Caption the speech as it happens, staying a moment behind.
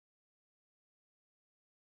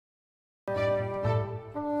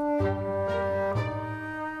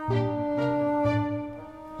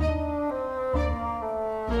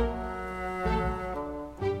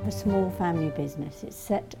family business. It's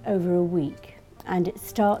set over a week and it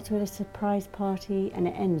starts with a surprise party and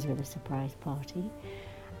it ends with a surprise party.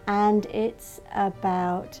 And it's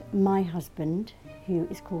about my husband, who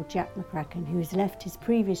is called Jack McCracken, who has left his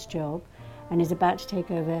previous job and is about to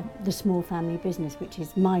take over the small family business, which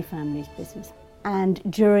is my family's business. And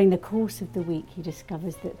during the course of the week, he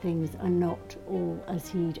discovers that things are not all as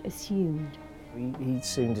he'd assumed. He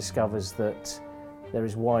soon discovers that there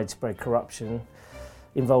is widespread corruption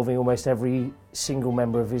involving almost every single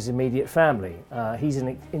member of his immediate family. He's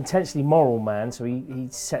an intensely moral man, so he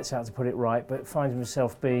sets out to put it right, but finds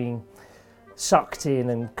himself being sucked in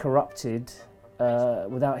and corrupted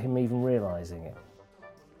without him even realising it.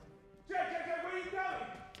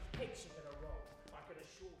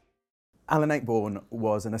 Alan Ayckbourn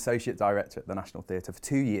was an associate director at the National Theatre for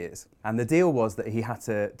 2 years, and the deal was that he had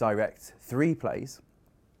to direct 3 plays.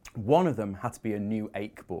 One of them had to be a new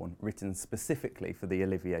Ayckbourn, written specifically for the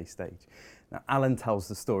Olivier stage. Now, Alan tells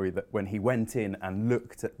the story that when he went in and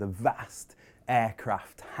looked at the vast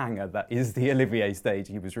aircraft hangar that is the Olivier stage,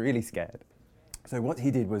 he was really scared. So what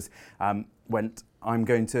he did was I'm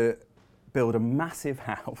going to build a massive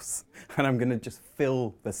house and I'm going to just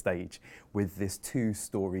fill the stage with this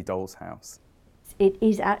 2-storey doll's house. It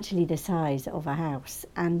is actually the size of a house,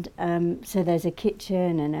 and so there's a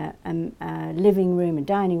kitchen and a living room and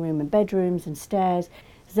dining room and bedrooms and stairs.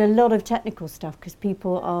 There's a lot of technical stuff because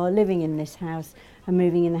people are living in this house and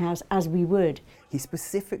moving in the house as we would. He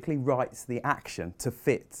specifically writes the action to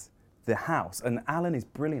fit the house, and Alan is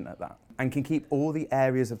brilliant at that and can keep all the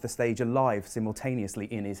areas of the stage alive simultaneously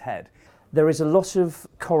in his head. There is a lot of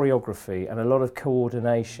choreography and a lot of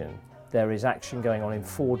coordination. There is action going on in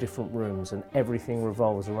 4 different rooms and everything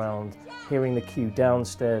revolves around hearing the cue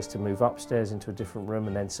downstairs to move upstairs into a different room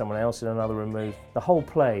and then someone else in another room move. The whole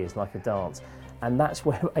play is like a dance, and that's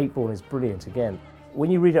where Ayckbourn is brilliant again.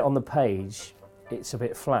 When you read it on the page, it's a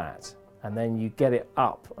bit flat, and then you get it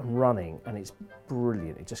up and running and it's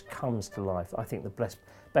brilliant. It just comes to life. I think the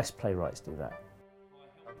best playwrights do that.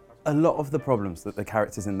 A lot of the problems that the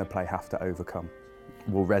characters in the play have to overcome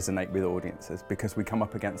will resonate with audiences because we come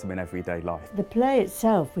up against them in everyday life. The play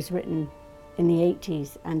itself was written in the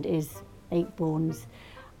 80s and is Ayckbourn's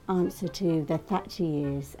answer to the Thatcher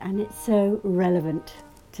years, and it's so relevant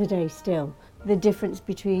today still. The difference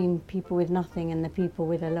between people with nothing and the people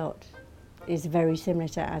with a lot is very similar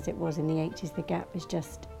to as it was in the 80s. The gap is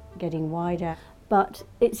just getting wider, but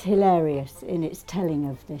it's hilarious in its telling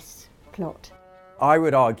of this plot. I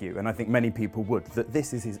would argue, and I think many people would, that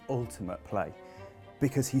this is his ultimate play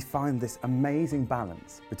because he found this amazing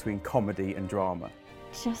balance between comedy and drama.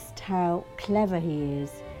 Just how clever he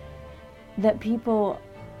is, that people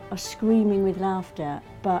are screaming with laughter,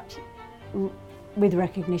 but with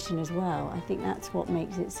recognition as well. I think that's what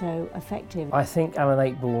makes it so effective. I think Alan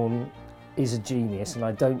Ayckbourn is a genius, and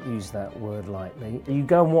I don't use that word lightly. You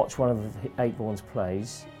go and watch one of Ayckbourn's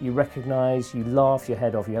plays, you recognise, you laugh your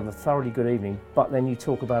head off, you have a thoroughly good evening, but then you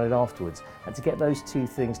talk about it afterwards. And to get those 2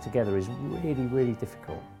 things together is really, really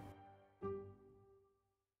difficult.